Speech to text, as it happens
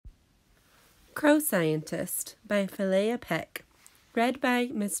Crow Scientist by Philea Peck. Read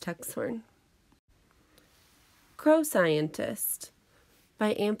by Ms. Tuxhorn. Crow Scientist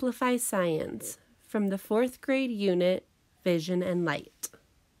by Amplify Science from the 4th grade unit, Vision and Light.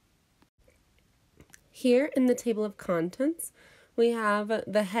 Here in the table of contents, we have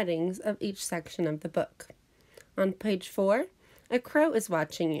the headings of each section of the book. On page 4, a crow is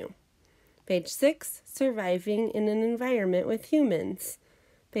watching you. Page 6, surviving in an environment with humans.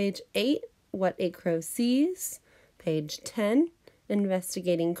 Page 8, what a crow sees. Page 10,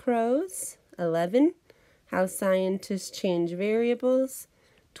 investigating crows. 11, how scientists change variables.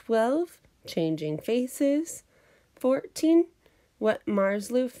 12, changing faces. 14, what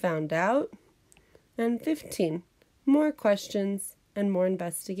Marslew found out. And 15, more questions and more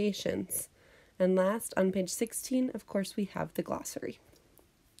investigations. And last, on page 16, of course, we have the glossary.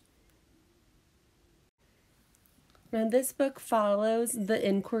 Now, this book follows the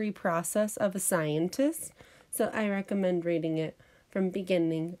inquiry process of a scientist, so I recommend reading it from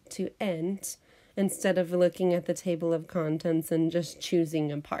beginning to end instead of looking at the table of contents and just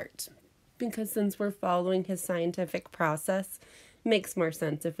choosing a part. Because since we're following his scientific process, it makes more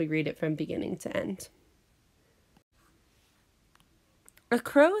sense if we read it from beginning to end. A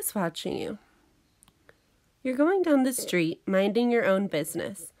crow is watching you. You're going down the street, minding your own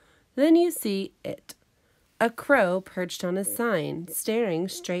business. Then you see it. A crow perched on a sign, staring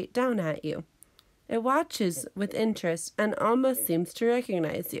straight down at you. It watches with interest and almost seems to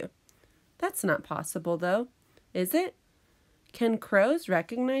recognize you. That's not possible, though, is it? Can crows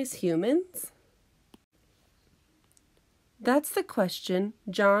recognize humans? That's the question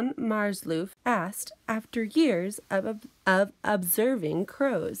John Marslew asked after years of observing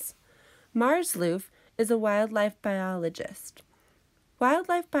crows. Marslew is a wildlife biologist.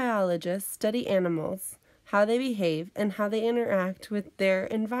 Wildlife biologists study animals, how they behave, and how they interact with their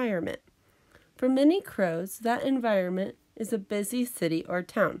environment. For many crows, that environment is a busy city or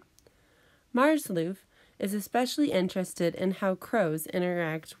town. Marslew is especially interested in how crows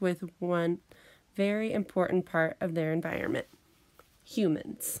interact with one very important part of their environment: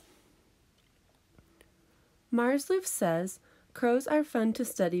 humans. Marslew says crows are fun to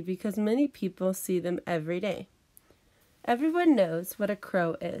study because many people see them every day. Everyone knows what a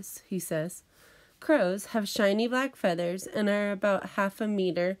crow is, he says. Crows have shiny black feathers and are about 1/2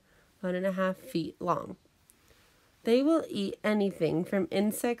 meter, 1.5 feet long. They will eat anything from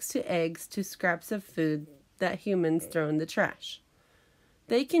insects to eggs to scraps of food that humans throw in the trash.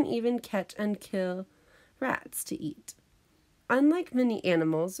 They can even catch and kill rats to eat. Unlike many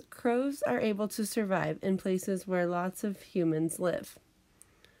animals, crows are able to survive in places where lots of humans live.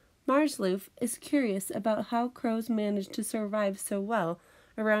 Marslew is curious about how crows manage to survive so well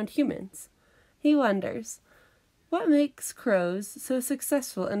around humans. He wonders, what makes crows so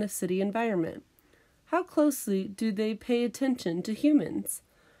successful in a city environment? How closely do they pay attention to humans?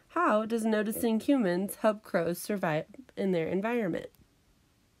 How does noticing humans help crows survive in their environment?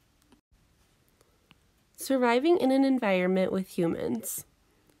 Surviving in an environment with humans.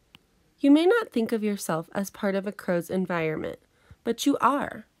 You may not think of yourself as part of a crow's environment, but you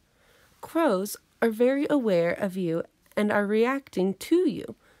are. Crows are very aware of you and are reacting to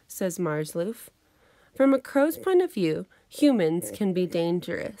you, says Marslew. From a crow's point of view, humans can be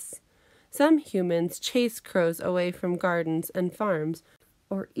dangerous. Some humans chase crows away from gardens and farms,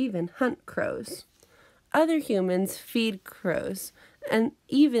 or even hunt crows. Other humans feed crows, and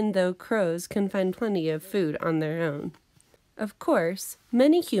even though crows can find plenty of food on their own. Of course,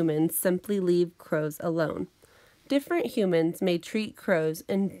 many humans simply leave crows alone. Different humans may treat crows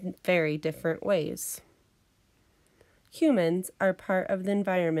in very different ways. Humans are part of the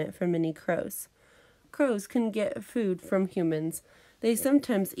environment for many crows. Crows can get food from humans. They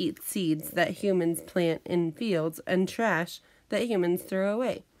sometimes eat seeds that humans plant in fields and trash that humans throw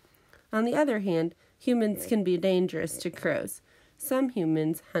away. On the other hand, humans can be dangerous to crows. Some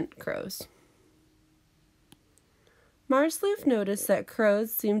humans hunt crows. Marslew noticed that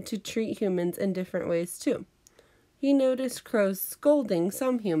crows seem to treat humans in different ways too. He noticed crows scolding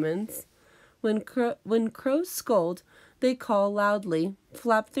some humans. When crows scold, they call loudly,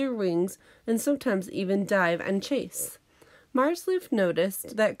 flap their wings, and sometimes even dive and chase. Marslew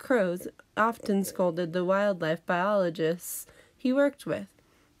noticed that crows often scolded the wildlife biologists he worked with.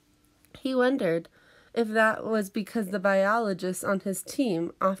 He wondered if that was because the biologists on his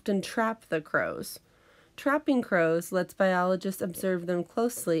team often trap the crows. Trapping crows lets biologists observe them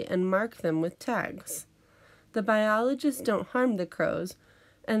closely and mark them with tags. The biologists don't harm the crows,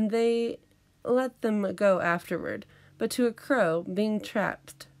 and they let them go afterward. But to a crow, being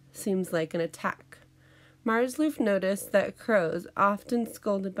trapped seems like an attack. Marsluff noticed that crows often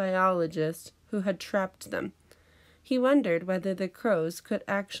scolded biologists who had trapped them. He wondered whether the crows could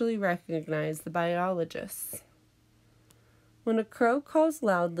actually recognize the biologists. When a crow calls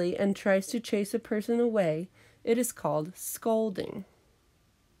loudly and tries to chase a person away, it is called scolding.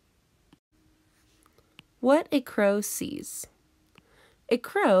 What a crow sees. A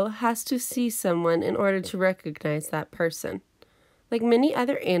crow has to see someone in order to recognize that person. Like many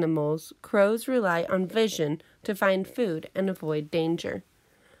other animals, crows rely on vision to find food and avoid danger.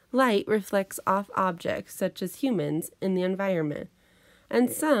 Light reflects off objects, such as humans, in the environment, and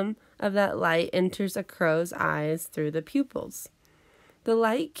some of that light enters a crow's eyes through the pupils. The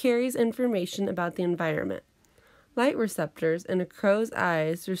light carries information about the environment. Light receptors in a crow's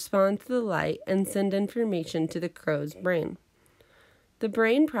eyes respond to the light and send information to the crow's brain. The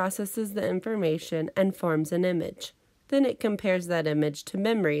brain processes the information and forms an image. Then it compares that image to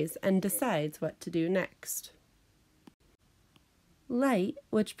memories and decides what to do next. Light,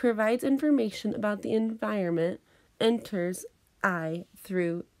 which provides information about the environment, enters eye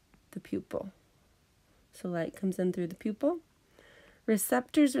through the pupil. So light comes in through the pupil.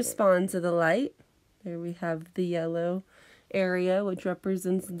 Receptors respond to the light. There we have the yellow area, which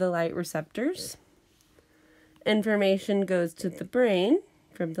represents the light receptors. Information goes to the brain,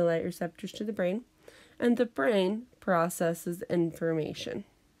 from the light receptors to the brain, and the brain processes information.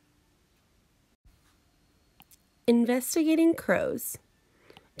 Investigating crows.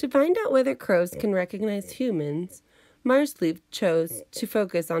 To find out whether crows can recognize humans, Marsluff chose to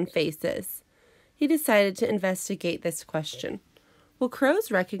focus on faces. He decided to investigate this question. Will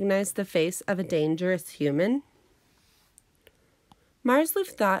crows recognize the face of a dangerous human? Marsluff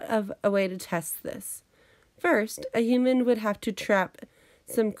thought of a way to test this. First, a human would have to trap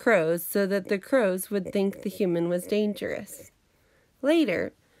some crows so that the crows would think the human was dangerous.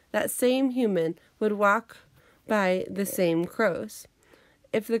 Later, that same human would walk by the same crows.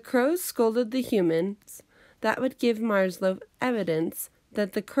 If the crows scolded the humans, that would give Marsluff evidence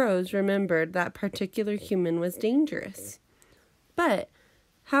that the crows remembered that particular human was dangerous. But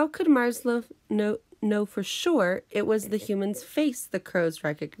how could Marsluff know for sure it was the human's face the crows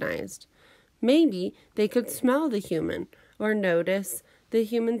recognized? Maybe they could smell the human or notice the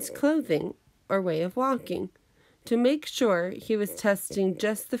human's clothing or way of walking. To make sure he was testing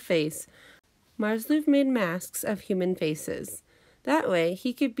just the face, Marsluff made masks of human faces. That way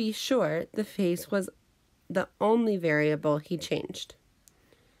he could be sure the face was the only variable he changed.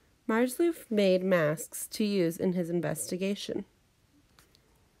 Marsluff made masks to use in his investigation.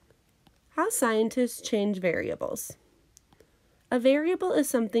 How scientists change variables. A variable is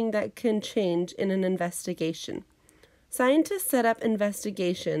something that can change in an investigation. Scientists set up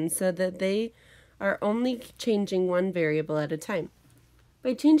investigations so that they are only changing one variable at a time.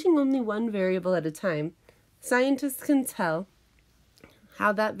 By changing only one variable at a time, scientists can tell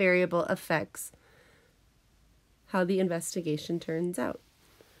how that variable affects how the investigation turns out.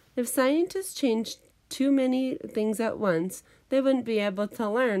 If scientists changed too many things at once, they wouldn't be able to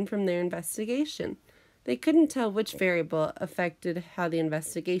learn from their investigation. They couldn't tell which variable affected how the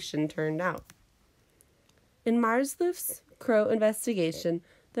investigation turned out. In Marsluff's crow investigation,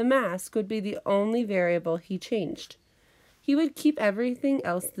 the mask would be the only variable he changed. He would keep everything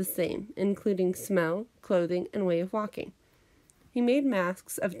else the same, including smell, clothing, and way of walking. He made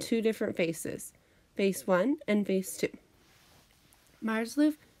masks of two different faces, face 1 and face 2.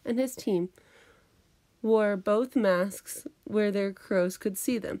 Marsluff and his team wore both masks where their crows could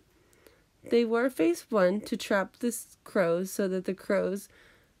see them. They wore face 1 to trap the crows so that the crows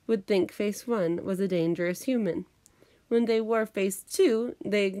would think face 1 was a dangerous human. When they wore face 2,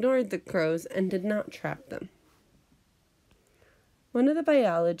 they ignored the crows and did not trap them. One of the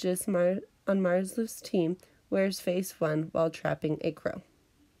biologists on Marsluff's team wears face 1 while trapping a crow.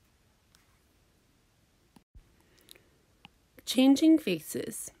 Changing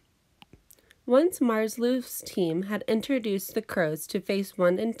faces. Once Marsluff's team had introduced the crows to face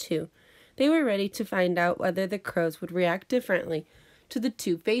 1 and 2, they were ready to find out whether the crows would react differently to the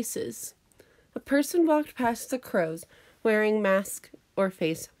two faces. A person walked past the crows wearing mask or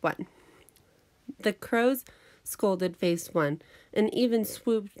face 1. The crows scolded face 1 and even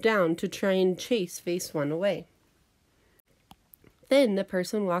swooped down to try and chase face 1 away. Then the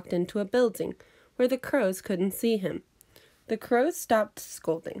person walked into a building where the crows couldn't see him. The crows stopped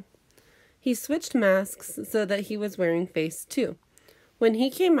scolding. He switched masks so that he was wearing face 2. When he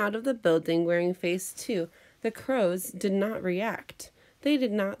came out of the building wearing face 2, the crows did not react. They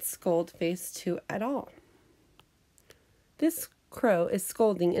did not scold face 2 at all. This crow is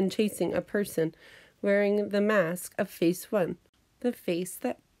scolding and chasing a person wearing the mask of face 1, the face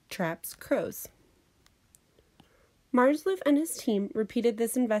that traps crows. Marsluff and his team repeated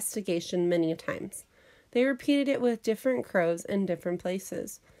this investigation many times. They repeated it with different crows in different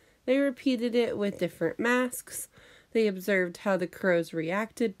places. They repeated it with different masks. They observed how the crows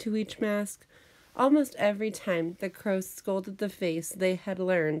reacted to each mask. Almost every time, the crows scolded the face they had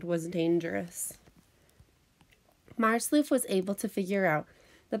learned was dangerous. Marsluff was able to figure out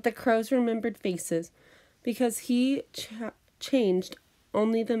that the crows remembered faces because he changed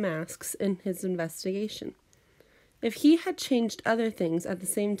only the masks in his investigation. If he had changed other things at the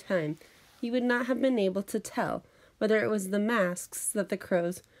same time, he would not have been able to tell whether it was the masks that the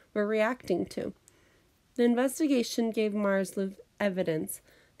crows were reacting to. The investigation gave Marsluff evidence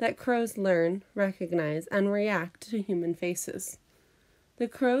that crows learn, recognize, and react to human faces. The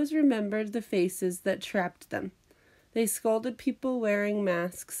crows remembered the faces that trapped them. They scolded people wearing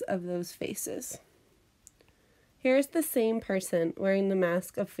masks of those faces. Here's the same person wearing the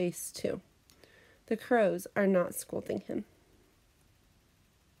mask of face 2. The crows are not scolding him.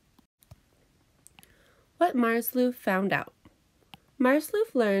 What Marsluff found out.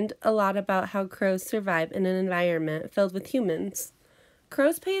 Marsluff learned a lot about how crows survive in an environment filled with humans.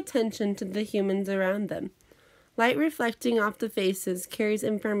 Crows pay attention to the humans around them. Light reflecting off the faces carries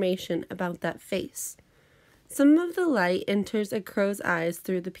information about that face. Some of the light enters a crow's eyes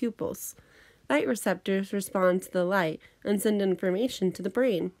through the pupils. Light receptors respond to the light and send information to the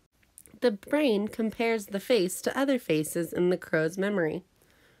brain. The brain compares the face to other faces in the crow's memory.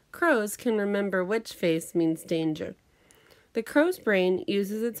 Crows can remember which face means danger. The crow's brain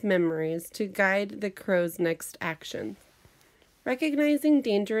uses its memories to guide the crow's next action. Recognizing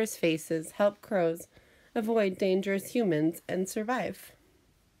dangerous faces help crows avoid dangerous humans and survive.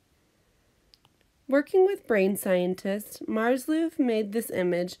 Working with brain scientists, Marsluff made this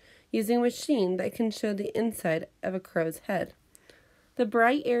image using a machine that can show the inside of a crow's head. The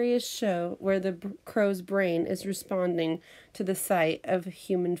bright areas show where the crow's brain is responding to the sight of a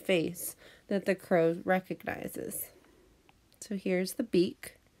human face that the crow recognizes. So here's the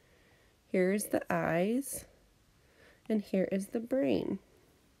beak, here's the eyes, and here is the brain.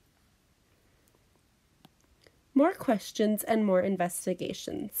 More questions and more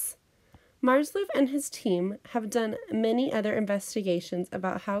investigations. Marsluff and his team have done many other investigations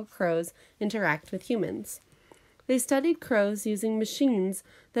about how crows interact with humans. They studied crows using machines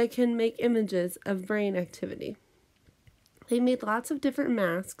that can make images of brain activity. They made lots of different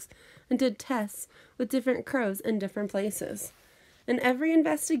masks and did tests with different crows in different places. In every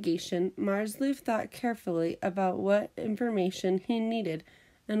investigation, Marsluff thought carefully about what information he needed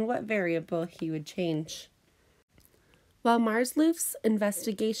and what variable he would change. While Marsluff's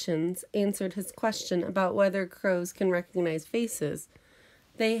investigations answered his question about whether crows can recognize faces,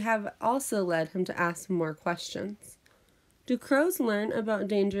 they have also led him to ask more questions. Do crows learn about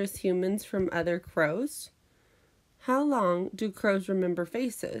dangerous humans from other crows? How long do crows remember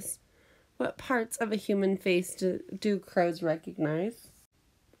faces? What parts of a human face do crows recognize?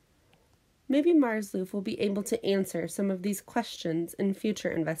 Maybe Marsluff will be able to answer some of these questions in future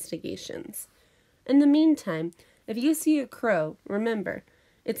investigations. In the meantime, if you see a crow, remember,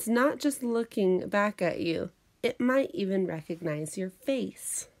 it's not just looking back at you. It might even recognize your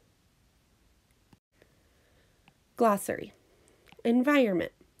face. Glossary.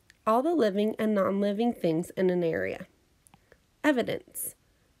 Environment. All the living and non-living things in an area. Evidence.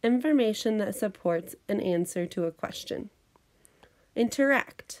 Information that supports an answer to a question.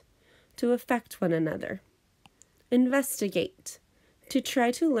 Interact. To affect one another. Investigate. To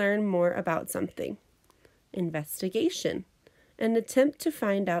try to learn more about something. Investigation. An attempt to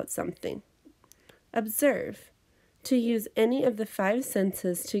find out something. Observe. To use any of the 5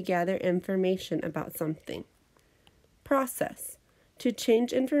 senses to gather information about something. Process. To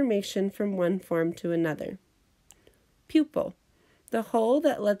change information from one form to another. Pupil. The hole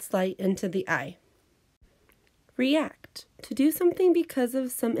that lets light into the eye. React. To do something because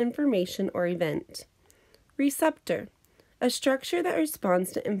of some information or event. Receptor. A structure that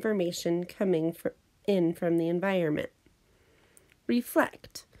responds to information coming in from the environment.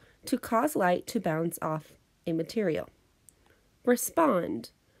 Reflect. To cause light to bounce off a material. Respond.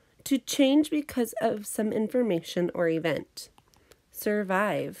 To change because of some information or event.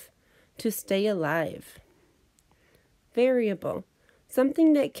 Survive. To stay alive. Variable.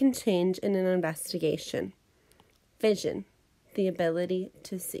 Something that can change in an investigation. Vision. The ability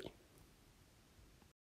to see.